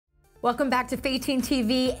Welcome back to Faytene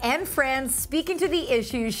TV and friends, speaking to the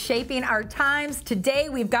issues shaping our times. Today,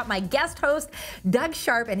 we've got my guest host, Doug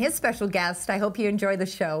Sharp, and his special guest. I hope you enjoy the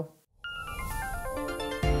show.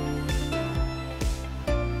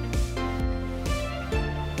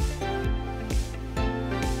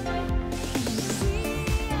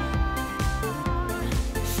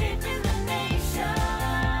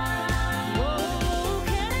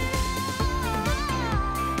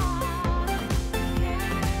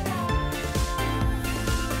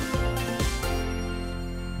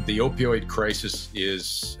 The opioid crisis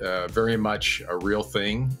is very much a real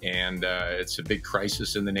thing, and it's a big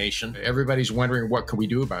crisis in the nation. Everybody's wondering, what can we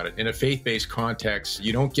do about it? In a faith-based context,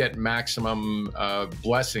 you don't get maximum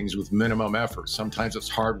blessings with minimum effort. Sometimes it's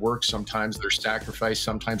hard work, sometimes there's sacrifice,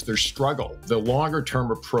 sometimes there's struggle. The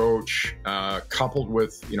longer-term approach, coupled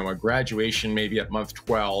with a graduation maybe at month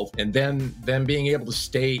 12, and then being able to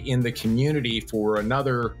stay in the community for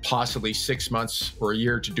another possibly 6 months or a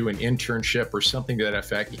year to do an internship or something to that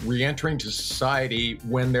effect, re-entering to society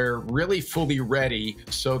when they're really fully ready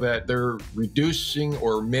so that they're reducing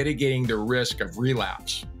or mitigating the risk of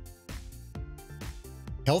relapse.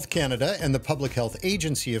 Health Canada and the Public Health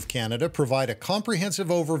Agency of Canada provide a comprehensive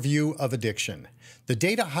overview of addiction. The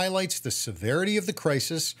data highlights the severity of the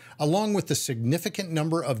crisis, along with the significant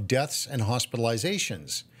number of deaths and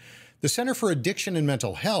hospitalizations. The Centre for Addiction and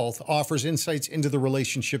Mental Health offers insights into the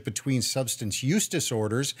relationship between substance use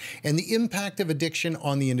disorders and the impact of addiction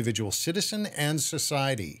on the individual citizen and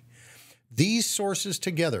society. These sources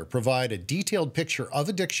together provide a detailed picture of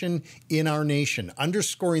addiction in our nation,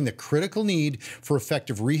 underscoring the critical need for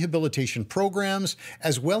effective rehabilitation programs,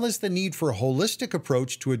 as well as the need for a holistic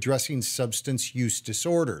approach to addressing substance use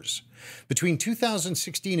disorders. Between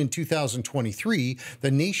 2016 and 2023, the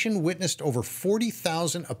nation witnessed over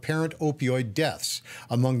 40,000 apparent opioid deaths.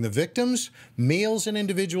 Among the victims, males and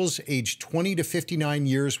individuals aged 20 to 59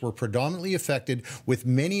 years were predominantly affected, with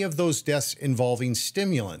many of those deaths involving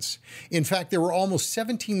stimulants. In fact, there were almost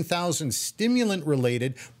 17,000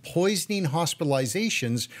 stimulant-related poisoning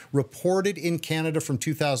hospitalizations reported in Canada from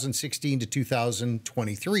 2016 to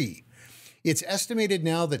 2023. It's estimated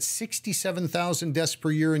now that 67,000 deaths per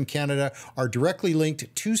year in Canada are directly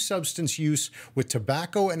linked to substance use, with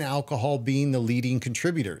tobacco and alcohol being the leading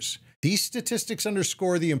contributors. These statistics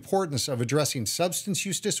underscore the importance of addressing substance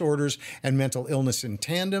use disorders and mental illness in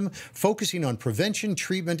tandem, focusing on prevention,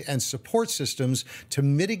 treatment, and support systems to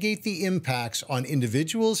mitigate the impacts on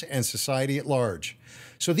individuals and society at large.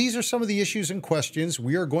 So these are some of the issues and questions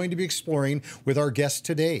we are going to be exploring with our guest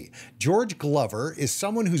today. George Glover is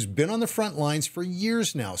someone who's been on the front lines for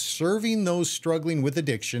years now, serving those struggling with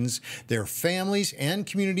addictions, their families, and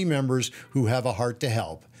community members who have a heart to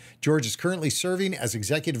help. George is currently serving as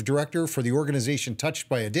Executive Director for the organization Touched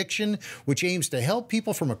by Addiction, which aims to help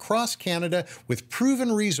people from across Canada with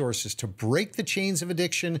proven resources to break the chains of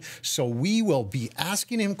addiction. So we will be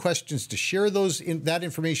asking him questions to share that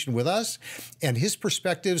information with us and his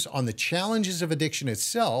perspectives on the challenges of addiction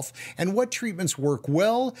itself and what treatments work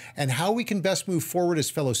well and how we can best move forward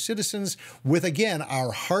as fellow citizens with, again,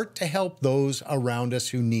 our heart to help those around us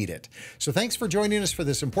who need it. So thanks for joining us for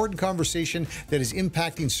this important conversation that is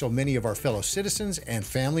impacting so many of our fellow citizens and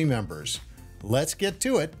family members. Let's get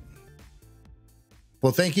to it.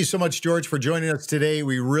 Well, thank you so much, George, for joining us today.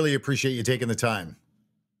 We really appreciate you taking the time.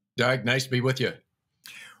 Doug, nice to be with you.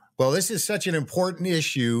 Well, this is such an important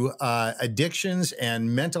issue, addictions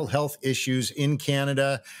and mental health issues in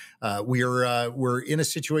Canada. We're in a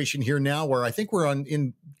situation here now where I think we're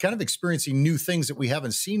kind of experiencing new things that we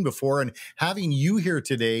haven't seen before. And having you here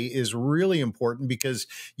today is really important because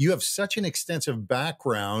you have such an extensive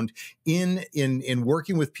background in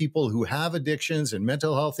working with people who have addictions and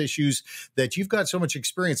mental health issues that you've got so much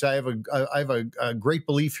experience. I have a great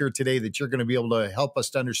belief here today that you're going to be able to help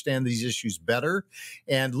us to understand these issues better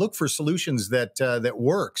and look for solutions that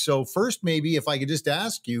work. So first, maybe if I could just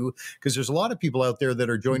ask you, because there's a lot of people out there that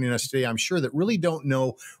are joining us today, I'm sure, that really don't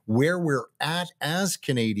know where we're at as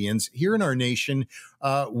Canadians here in our nation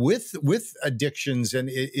with addictions, and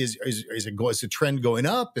is the trend going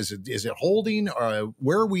up? Is it holding?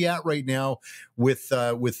 Where are we at right now with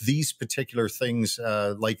these particular things,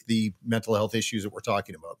 like the mental health issues that we're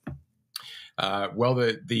talking about? Well,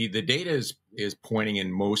 the data is pointing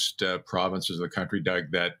in most provinces of the country,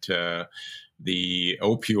 Doug, that the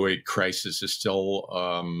opioid crisis is still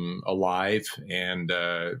alive and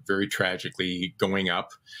very tragically going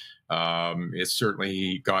up. It's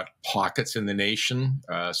certainly got pockets in the nation,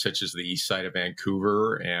 such as the east side of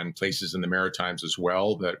Vancouver and places in the Maritimes as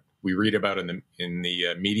well that we read about in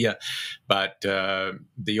the media. But the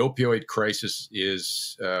opioid crisis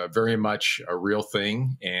is very much a real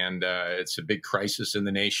thing, and it's a big crisis in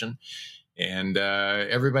the nation. And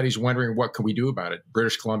everybody's wondering, what can we do about it?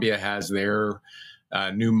 British Columbia has their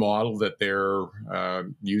new model that they're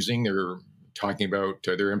using. They're talking about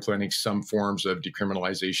they're implementing some forms of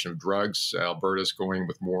decriminalization of drugs. Alberta's going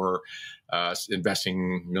with more,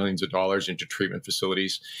 investing millions of dollars into treatment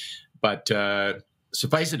facilities. But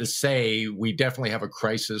suffice it to say, we definitely have a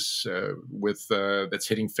crisis with that's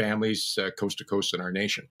hitting families coast to coast in our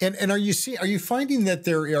nation. And are you finding that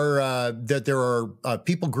there are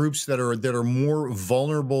people groups that are more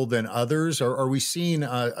vulnerable than others? Are we seeing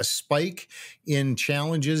a spike in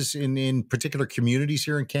challenges in particular communities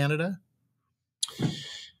here in Canada?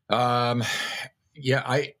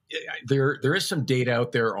 Yeah, there is some data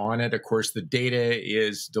out there on it. Of course, the data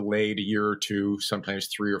is delayed a year or two, sometimes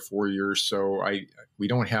 3 or 4 years. So we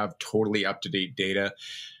don't have totally up-to-date data.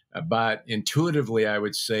 But intuitively, I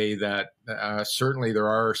would say that certainly there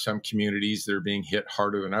are some communities that are being hit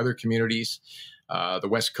harder than other communities. The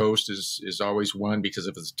West Coast is always one because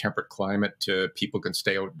of its temperate climate. People can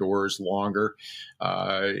stay outdoors longer.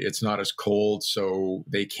 It's not as cold, so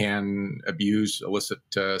they can abuse illicit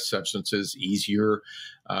substances easier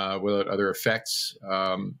without other effects.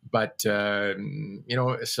 But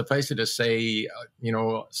suffice it to say,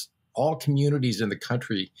 all communities in the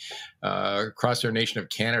country across our nation of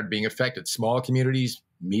Canada are being affected. Small communities,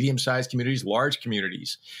 medium-sized communities, large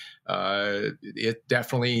communities. It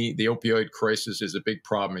definitely, the opioid crisis is a big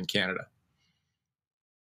problem in Canada.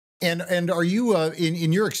 And are you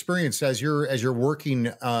in your experience as you're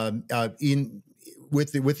working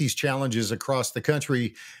with these challenges across the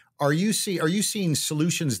country? Are you seeing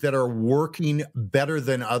solutions that are working better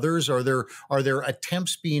than others? Are there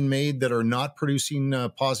attempts being made that are not producing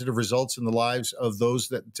positive results in the lives of those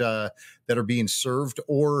that are being served,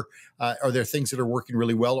 or are there things that are working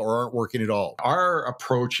really well or aren't working at all? Our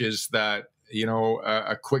approach is that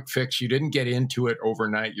a quick fix. You didn't get into it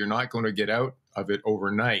overnight. You're not going to get out of it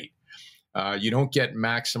overnight. You don't get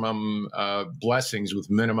maximum blessings with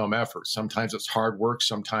minimum effort. Sometimes it's hard work.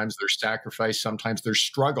 Sometimes there's sacrifice. Sometimes there's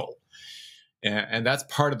struggle. And that's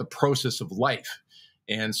part of the process of life.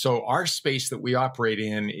 And so our space that we operate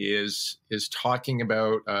in is talking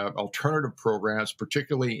about alternative programs,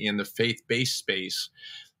 particularly in the faith-based space,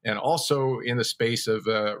 and also in the space of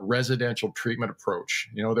residential treatment approach.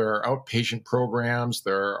 There are outpatient programs.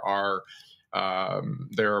 There are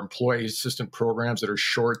employee assistant programs that are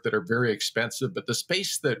short, that are very expensive. But the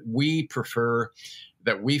space that we prefer,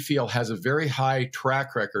 that we feel has a very high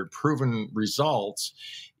track record, proven results,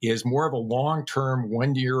 is more of a long-term,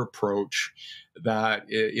 one-year approach that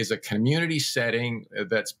is a community setting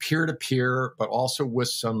that's peer-to-peer, but also with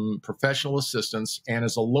some professional assistance, and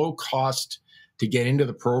is a low cost to get into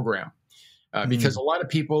the program. Because a lot of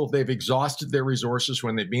people, they've exhausted their resources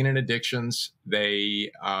when they've been in addictions.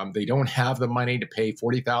 They don't have the money to pay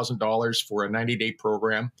 $40,000 for a 90-day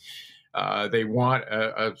program. They want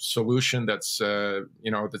a solution that's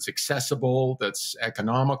that's accessible, that's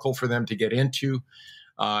economical for them to get into,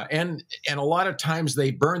 and a lot of times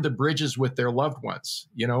they burn the bridges with their loved ones.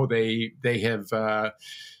 They have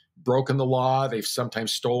broken the law. They've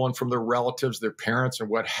sometimes stolen from their relatives, their parents, and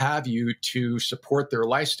what have you to support their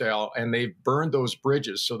lifestyle, and they've burned those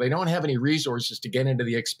bridges. So they don't have any resources to get into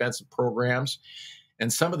the expensive programs.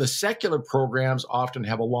 And some of the secular programs often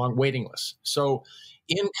have a long waiting list. So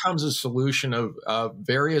in comes a solution of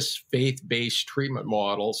various faith-based treatment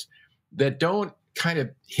models that don't kind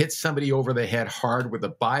of hit somebody over the head hard with a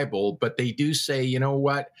Bible, but they do say, you know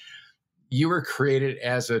what? You were created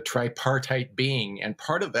as a tripartite being, and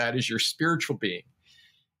part of that is your spiritual being.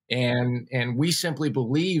 And we simply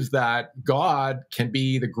believe that God can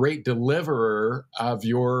be the great deliverer of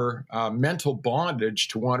your mental bondage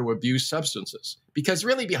to want to abuse substances. Because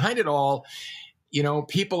really behind it all,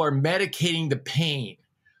 people are medicating the pain,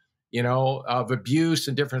 of abuse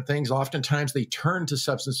and different things. Oftentimes they turn to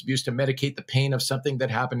substance abuse to medicate the pain of something that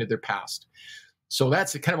happened in their past. So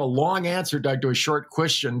that's kind of a long answer, Doug, to a short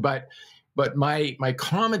question. But my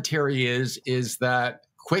commentary is that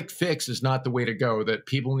quick fix is not the way to go, that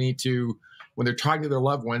people need to, when they're talking to their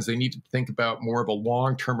loved ones, they need to think about more of a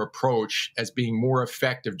long-term approach as being more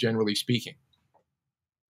effective, generally speaking.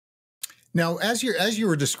 Now, as you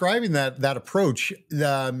were describing that approach,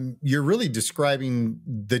 you're really describing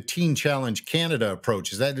the Teen Challenge Canada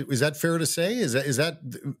approach. Is that fair to say? Is that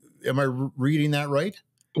am I reading that right?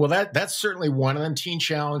 Well, that's certainly one of them. Teen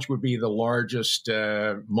Challenge would be the largest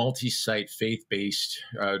multi-site faith-based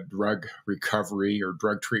drug recovery or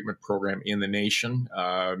drug treatment program in the nation.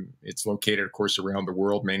 It's located, of course, around the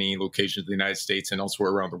world, many locations in the United States and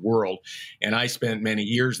elsewhere around the world. And I spent many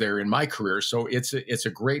years there in my career. So it's a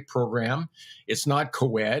great program. It's not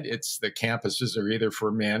co-ed. It's the campuses are either for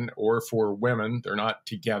men or for women. They're not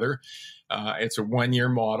together. It's a one-year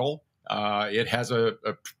model. It has a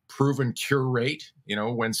proven cure rate. You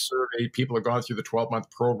know, when surveyed, people have gone through the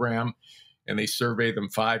 12-month program and they survey them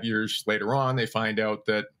 5 years later on, they find out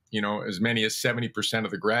that, you know, as many as 70%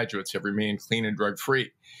 of the graduates have remained clean and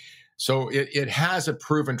drug-free. So it has a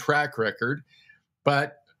proven track record,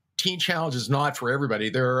 but Teen Challenge is not for everybody.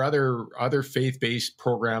 There are other faith-based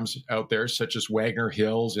programs out there, such as Wagner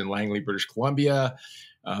Hills in Langley, British Columbia,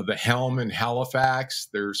 the Helm in Halifax.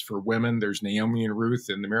 There's for women. There's Naomi and Ruth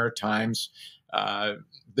in the Maritimes.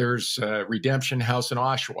 There's Redemption House in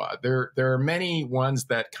Oshawa. There are many ones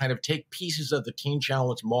that kind of take pieces of the Teen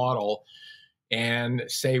Challenge model and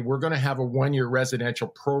say, we're going to have a one-year residential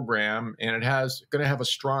program, and it's going to have a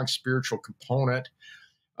strong spiritual component.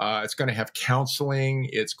 It's going to have counseling.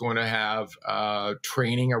 It's going to have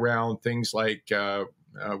training around things like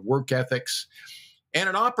work ethics, and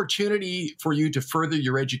an opportunity for you to further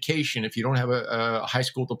your education. If you don't have a high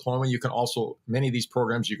school diploma, you can also, many of these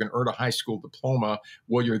programs, you can earn a high school diploma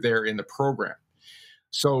while you're there in the program.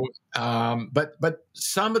 So, but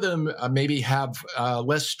some of them maybe have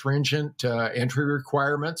less stringent entry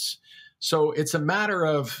requirements. So it's a matter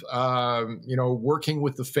of, you know, working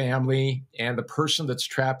with the family and the person that's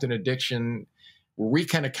trapped in addiction, where we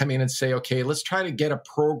kind of come in and say, okay, let's try to get a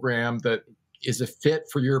program that is a fit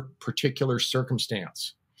for your particular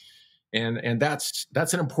circumstance. And that's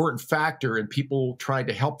an important factor in people trying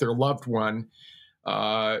to help their loved one.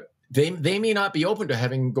 They may not be open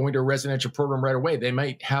to going to a residential program right away. They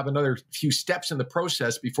might have another few steps in the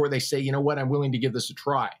process before they say, you know what, I'm willing to give this a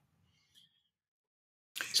try.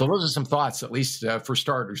 So those are some thoughts, at least for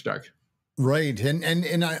starters, Doug. Right,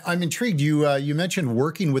 and I'm intrigued. You mentioned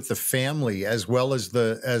working with the family as well as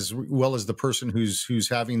the person who's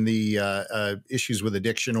having the issues with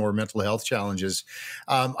addiction or mental health challenges.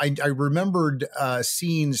 I remembered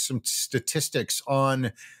seeing some statistics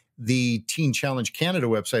on the Teen Challenge Canada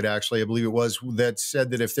website, actually, I believe it was, that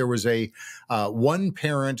said that if there was a one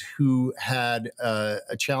parent who had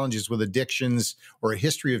challenges with addictions or a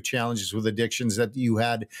history of challenges with addictions, that you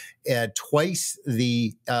had twice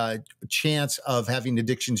the chance of having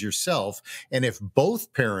addictions yourself. And if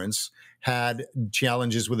both parents had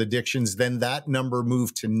challenges with addictions, then that number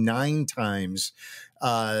moved to 9 times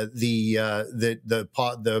the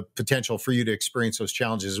potential for you to experience those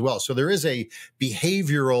challenges as well. So there is a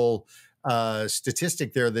behavioral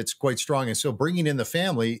statistic there that's quite strong. And so bringing in the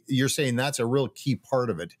family, you're saying that's a real key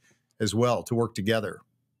part of it as well, to work together.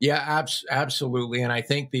 Yeah, absolutely. And I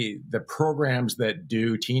think the programs that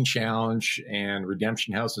do Teen Challenge and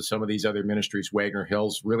Redemption House and some of these other ministries, Wagner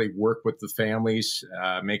Hills, really work with the families,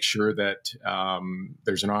 make sure that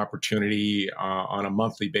there's an opportunity on a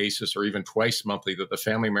monthly basis or even twice monthly that the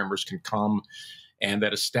family members can come and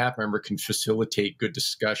that a staff member can facilitate good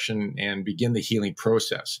discussion and begin the healing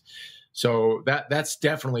process. So that's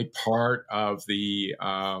definitely part of the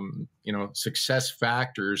success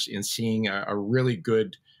factors in seeing a really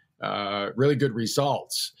good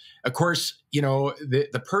results. Of course,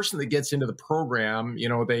 the person that gets into the program,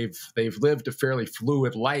 they've lived a fairly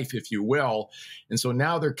fluid life, if you will. And so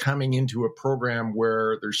now they're coming into a program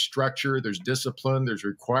where there's structure, there's discipline, there's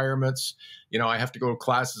requirements. I have to go to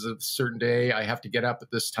classes at a certain day. I have to get up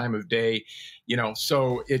at this time of day,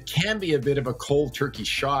 so it can be a bit of a cold turkey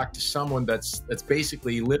shock to someone that's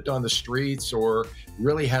basically lived on the streets or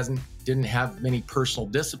really didn't have many personal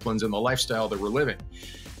disciplines in the lifestyle that we're living.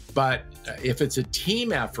 But if it's a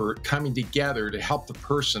team effort coming together to help the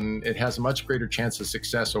person, it has a much greater chance of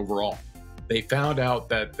success overall. They found out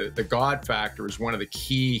that the God factor is one of the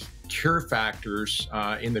key cure factors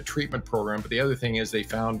in the treatment program. But the other thing is they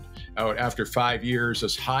found out after 5 years,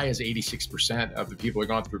 as high as 86% of the people who have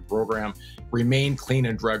gone through the program remain clean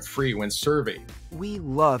and drug-free when surveyed. We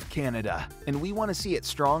love Canada, and we want to see it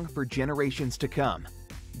strong for generations to come.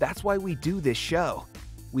 That's why we do this show.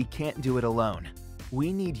 We can't do it alone.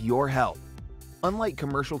 We need your help. Unlike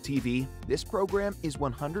commercial TV, this program is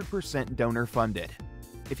 100% donor-funded.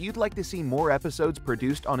 If you'd like to see more episodes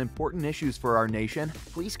produced on important issues for our nation,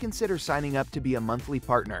 please consider signing up to be a monthly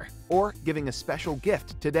partner or giving a special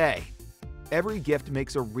gift today. Every gift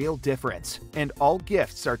makes a real difference, and all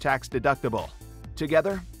gifts are tax-deductible.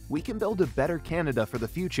 Together, we can build a better Canada for the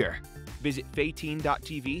future. Visit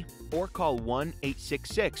Faytene.tv or call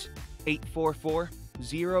 1-866-844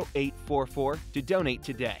 0844 to donate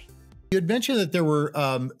today. You had mentioned that there were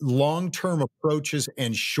long-term approaches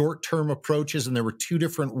and short-term approaches, and there were two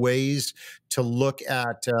different ways to look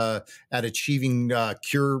at achieving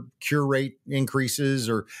cure rate increases.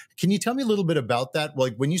 Or can you tell me a little bit about that?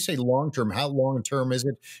 Like when you say long-term, how long-term is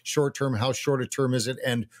it? Short-term, how short a term is it?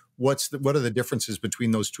 And what are the differences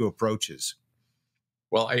between those two approaches?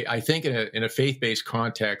 Well, I think in a faith-based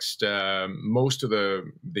context, most of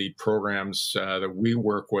the programs that we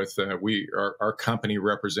work with, our company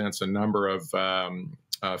represents a number of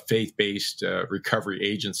faith-based recovery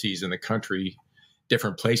agencies in the country,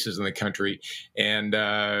 different places in the country, and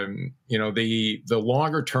the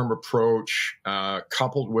longer-term approach,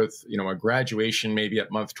 coupled with a graduation maybe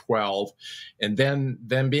at month 12, and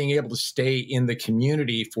then being able to stay in the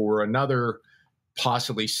community for another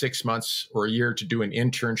possibly 6 months or a year to do an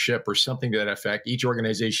internship or something to that effect. Each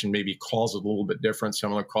organization maybe calls it a little bit different.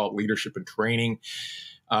 Some will call it leadership and training.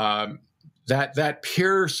 That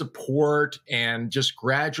peer support and just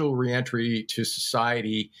gradual reentry to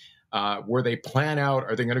society, where they plan out,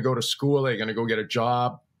 are they going to go to school? Are they going to go get a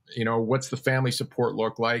job? What's the family support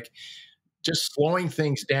look like? Just slowing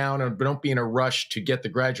things down, and don't be in a rush to get the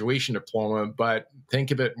graduation diploma, but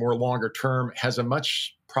think of it more longer term, has a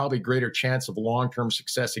much probably greater chance of long-term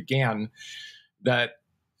success again. That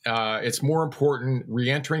it's more important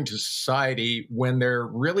reentering to society when they're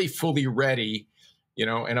really fully ready,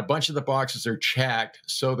 and a bunch of the boxes are checked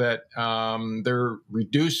so that they're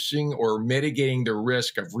reducing or mitigating the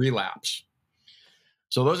risk of relapse.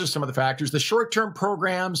 So those are some of the factors. The short-term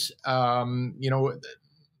programs,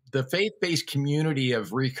 the faith-based community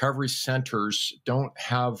of recovery centers don't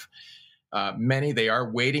have many. They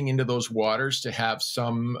are wading into those waters to have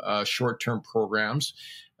some short-term programs.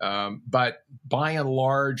 But by and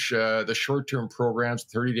large, the short-term programs,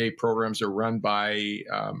 30-day programs, are run by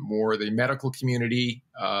more the medical community.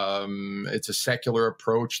 It's a secular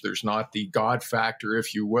approach. There's not the God factor,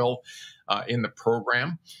 if you will, in the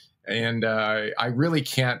program. And I really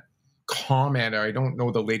can't comment. I don't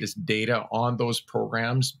know the latest data on those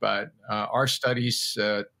programs, but our studies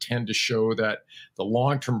tend to show that the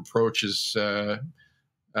long-term approach is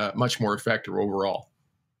much more effective overall.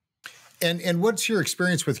 And what's your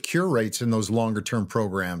experience with cure rates in those longer-term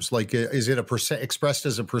programs? Like, is it expressed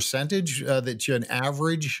as a percentage an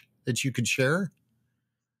average that you could share?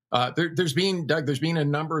 There's been a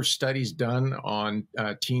number of studies done on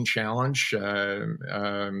Teen Challenge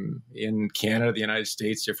in Canada, the United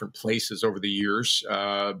States, different places over the years.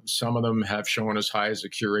 Some of them have shown as high as a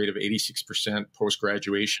cure rate of 86%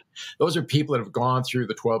 post-graduation. Those are people that have gone through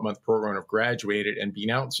the 12-month program, have graduated, and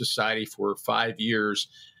been out in society for 5 years.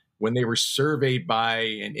 When they were surveyed by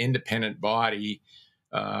an independent body,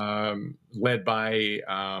 led by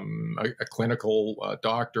a clinical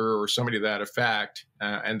doctor or somebody to that effect,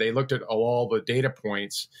 and they looked at all the data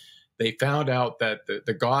points, they found out that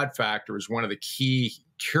the God factor is one of the key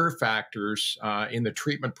cure factors in the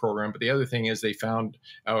treatment program. But the other thing is they found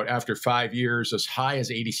out after 5 years, as high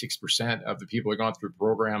as 86% of the people who had gone through the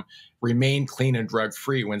program remained clean and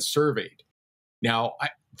drug-free when surveyed. Now,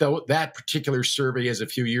 though that particular survey is a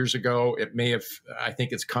few years ago, it may have, I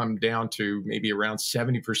think it's come down to maybe around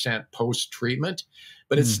 70% post-treatment,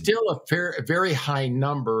 but it's still a very high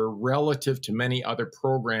number relative to many other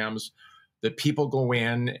programs that people go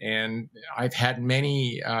in. And I've had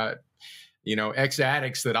many,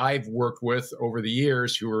 ex-addicts that I've worked with over the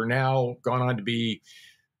years who are now gone on to be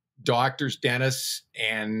doctors, dentists,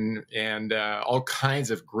 and all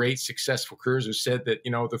kinds of great successful careers, who said that,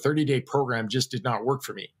 the 30-day program just did not work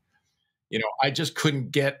for me. I just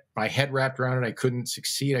couldn't get my head wrapped around it. I couldn't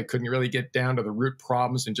succeed. I couldn't really get down to the root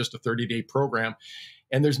problems in just a 30-day program.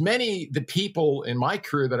 And there's the people in my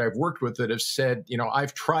career that I've worked with that have said,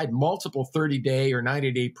 I've tried multiple 30-day or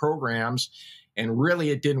 90-day programs, and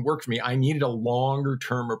really it didn't work for me. I needed a longer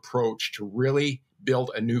term approach to really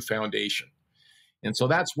build a new foundation. And so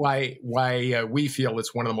that's why we feel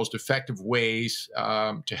it's one of the most effective ways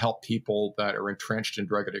to help people that are entrenched in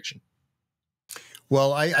drug addiction.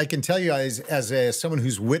 Well, I can tell you, as someone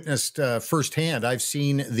who's witnessed firsthand, I've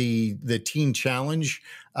seen the Teen Challenge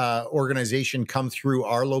organization come through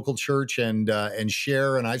our local church and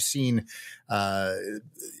share, and I've seen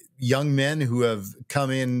young men who have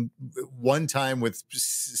come in one time with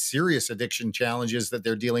serious addiction challenges that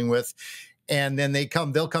they're dealing with. And then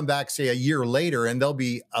they'll come back, say, a year later, and they'll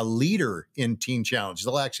be a leader in Teen Challenge.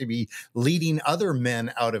 They'll actually be leading other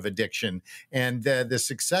men out of addiction. And the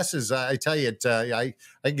successes, I tell you, I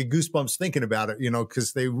get goosebumps thinking about it,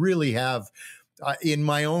 because they really have in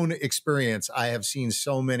my own experience, I have seen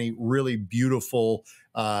so many really beautiful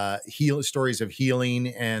stories of healing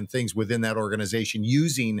and things within that organization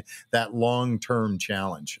using that long-term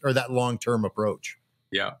challenge or that long-term approach.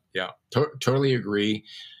 Yeah, yeah, totally agree.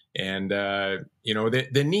 And,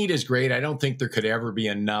 the need is great. I don't think there could ever be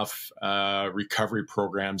enough recovery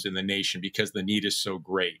programs in the nation because the need is so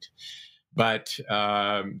great. But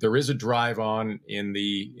there is a drive on in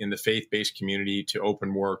the faith-based community to open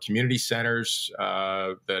more community centers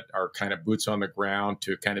that are kind of boots on the ground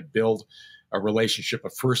to kind of build a relationship, a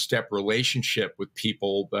first step relationship with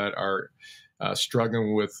people that are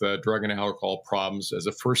struggling with drug and alcohol problems as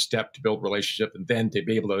a first step to build relationship, and then to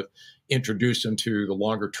be able to introduce them to the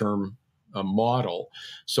longer term model.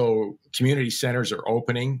 So community centers are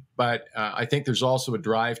opening, but I think there's also a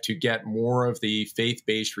drive to get more of the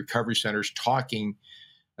faith-based recovery centers talking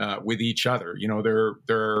with each other.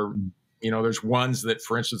 There's ones that,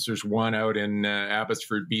 for instance, there's one out in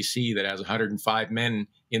Abbotsford, BC, that has 105 men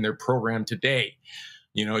in their program today.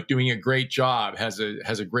 Doing a great job, has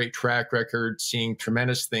a great track record, seeing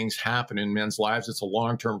tremendous things happen in men's lives. It's a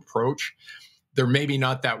long-term approach. They're maybe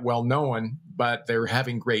not that well known, but they're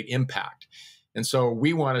having great impact. And so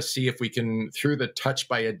we want to see if we can, through the Touched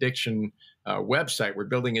by Addiction website, we're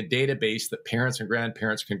building a database that parents and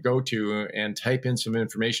grandparents can go to and type in some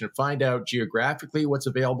information and find out geographically what's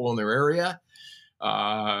available in their area,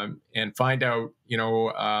 and find out,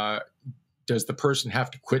 does the person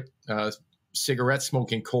have to quit cigarette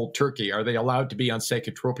smoking cold turkey? Are they allowed to be on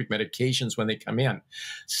psychotropic medications when they come in?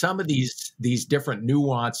 Some of these different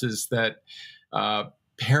nuances that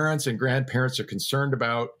parents and grandparents are concerned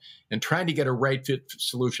about, and trying to get a right fit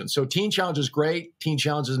solution. So Teen Challenge is great. Teen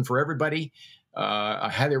Challenge isn't for everybody. I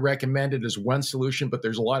highly recommend it as one solution, but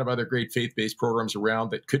there's a lot of other great faith-based programs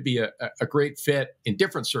around that could be a great fit in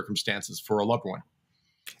different circumstances for a loved one.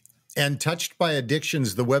 And Touched by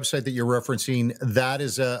Addictions, the website that you're referencing, that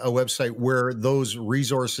is a website where those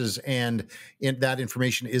resources and that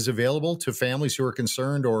information is available to families who are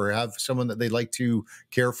concerned or have someone that they'd like to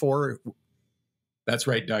care for. That's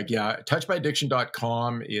right, Doug. Yeah.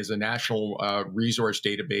 touchedbyaddiction.com is a national resource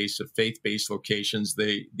database of faith-based locations.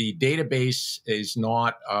 The database is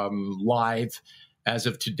not live as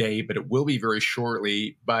of today, but it will be very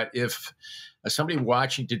shortly. But if somebody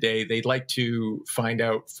watching today, they'd like to find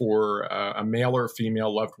out for a male or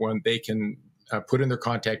female loved one, they can put in their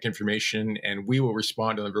contact information, and we will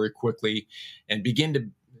respond to them very quickly and begin to,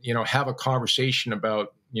 have a conversation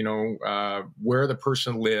about, where the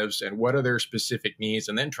person lives and what are their specific needs,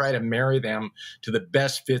 and then try to marry them to the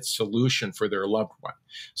best fit solution for their loved one.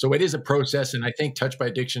 So it is a process, and I think Touched by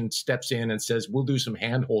Addiction steps in and says, we'll do some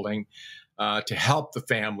hand-holding to help the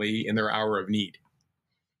family in their hour of need.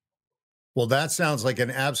 Well, that sounds like an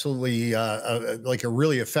absolutely like a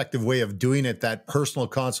really effective way of doing it, that personal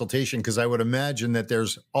consultation, because I would imagine that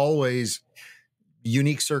there's always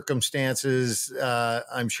unique circumstances.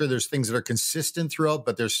 I'm sure there's things that are consistent throughout,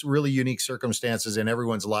 but there's really unique circumstances in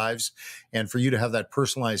everyone's lives. And for you to have that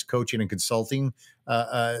personalized coaching and consulting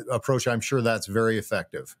approach, I'm sure that's very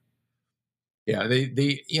effective. Yeah,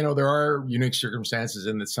 there are unique circumstances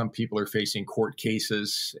in that some people are facing court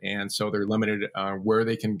cases, and so they're limited where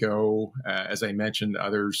they can go. As I mentioned,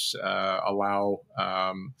 others allow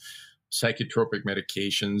psychotropic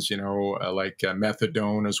medications, like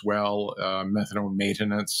methadone as well, methadone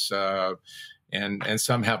maintenance, and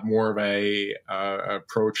some have more of a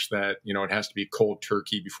approach that, it has to be cold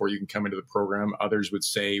turkey before you can come into the program. Others would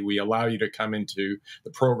say, we allow you to come into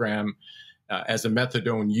the program as a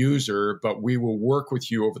methadone user, but we will work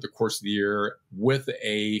with you over the course of the year with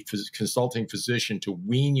a consulting physician to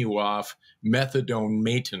wean you off methadone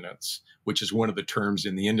maintenance, which is one of the terms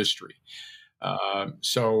in the industry.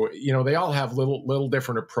 So, they all have little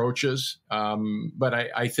different approaches. But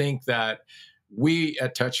I think that we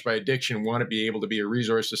at Touched by Addiction want to be able to be a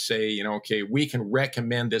resource to say, okay, we can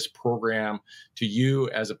recommend this program to you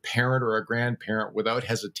as a parent or a grandparent without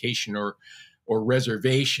hesitation or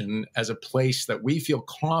reservation, as a place that we feel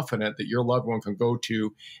confident that your loved one can go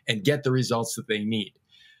to and get the results that they need.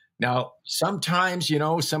 Now, sometimes,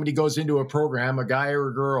 somebody goes into a program, a guy or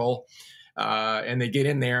a girl, and they get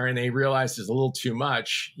in there and they realize there's a little too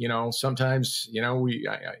much. Sometimes,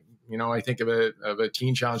 I think of a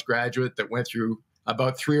Teen Challenge graduate that went through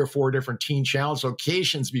about 3 or 4 different Teen Challenge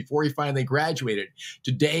locations before he finally graduated.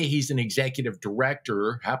 Today, he's an executive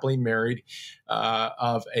director, happily married,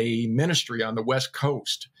 of a ministry on the West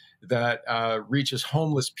Coast that reaches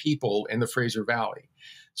homeless people in the Fraser Valley.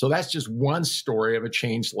 So that's just one story of a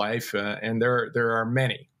changed life, and there are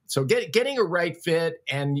many. So getting a right fit,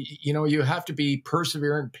 and you have to be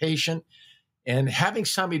perseverant, patient, And having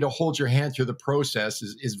somebody to hold your hand through the process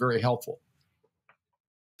is very helpful.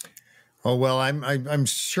 Oh, well, I'm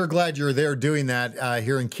sure glad you're there doing that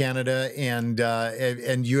here in Canada,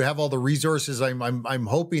 and you have all the resources. I'm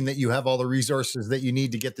hoping that you have all the resources that you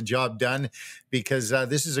need to get the job done, because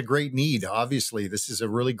this is a great need. Obviously, this is a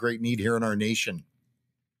really great need here in our nation.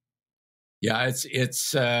 Yeah,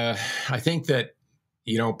 it's I think that,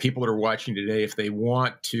 people that are watching today, if they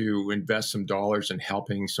want to invest some dollars in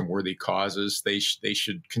helping some worthy causes, they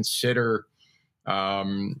should consider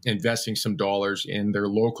investing some dollars in their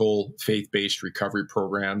local faith-based recovery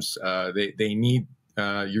programs. They need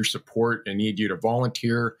your support and need you to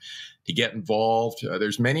volunteer, to get involved.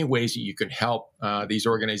 There's many ways that you can help these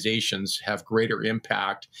organizations have greater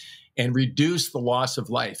impact and reduce the loss of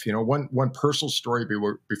life. One personal story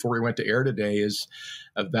before we went to air today is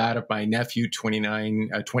that of my nephew,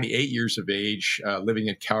 28 years of age, living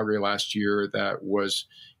in Calgary last year, that was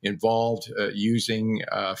involved using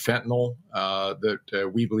fentanyl that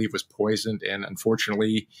we believe was poisoned. And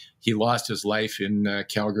unfortunately, he lost his life in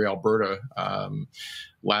Calgary, Alberta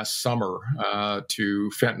last summer to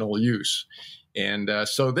fentanyl use. And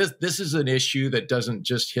so this is an issue that doesn't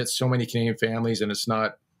just hit so many Canadian families, and it's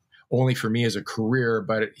not only for me as a career,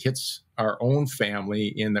 but it hits our own family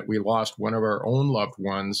in that we lost one of our own loved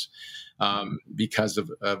ones because of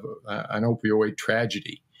an opioid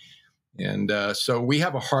tragedy. And so we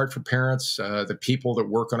have a heart for parents, the people that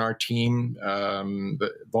work on our team, the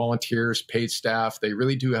volunteers, paid staff. They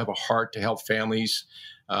really do have a heart to help families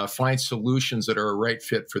find solutions that are a right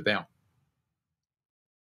fit for them.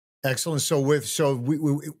 Excellent. So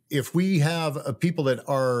if we have people that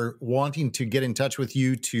are wanting to get in touch with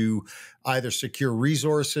you to either secure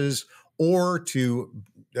resources or to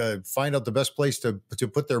find out the best place to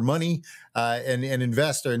put their money and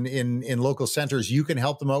invest in local centers, you can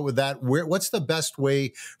help them out with that. What's the best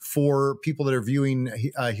way for people that are viewing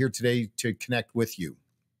here today to connect with you?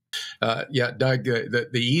 Yeah, Doug, the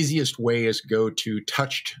easiest way is go to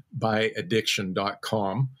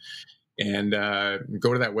touchedbyaddiction.com. And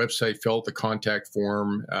go to that website, fill out the contact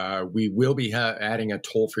form. We will be adding a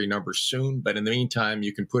toll-free number soon, but in the meantime,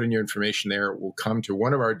 you can put in your information there. It will come to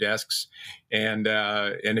one of our desks. And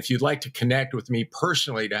if you'd like to connect with me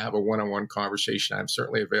personally to have a one-on-one conversation, I'm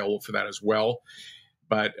certainly available for that as well.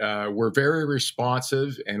 But we're very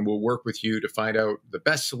responsive, and we'll work with you to find out the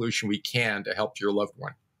best solution we can to help your loved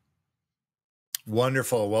one.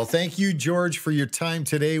 Wonderful. Well, thank you, George, for your time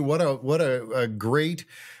today. What a great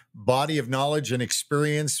body of knowledge and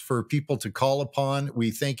experience for people to call upon.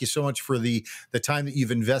 We thank you so much for the time that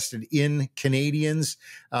you've invested in Canadians'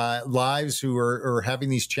 lives who are having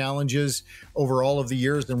these challenges over all of the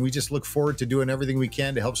years. And we just look forward to doing everything we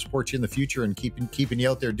can to help support you in the future and keeping you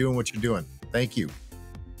out there doing what you're doing. Thank you.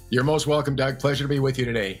 You're most welcome, Doug. Pleasure to be with you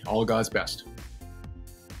today. All God's best.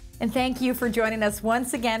 And thank you for joining us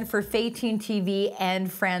once again for Faytene TV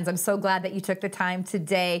and friends. I'm so glad that you took the time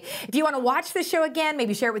today. If you want to watch the show again,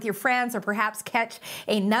 maybe share it with your friends or perhaps catch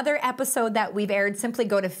another episode that we've aired, simply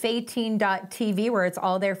go to Faytene.tv where it's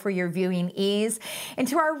all there for your viewing ease. And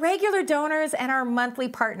to our regular donors and our monthly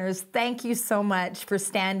partners, thank you so much for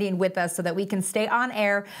standing with us so that we can stay on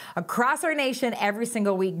air across our nation every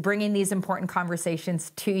single week, bringing these important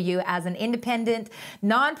conversations to you as an independent,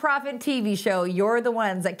 nonprofit TV show. You're the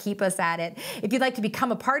ones that keep us at it. If you'd like to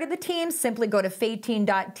become a part of the team, simply go to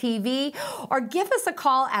Faytene.tv or give us a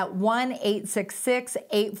call at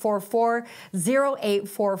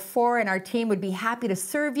 1-866-844-0844, and our team would be happy to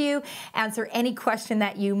serve you, answer any question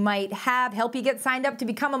that you might have, help you get signed up to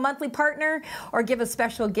become a monthly partner, or give a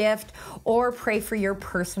special gift, or pray for your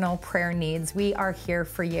personal prayer needs. We are here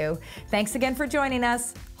for you. Thanks again for joining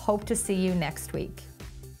us. Hope to see you next week.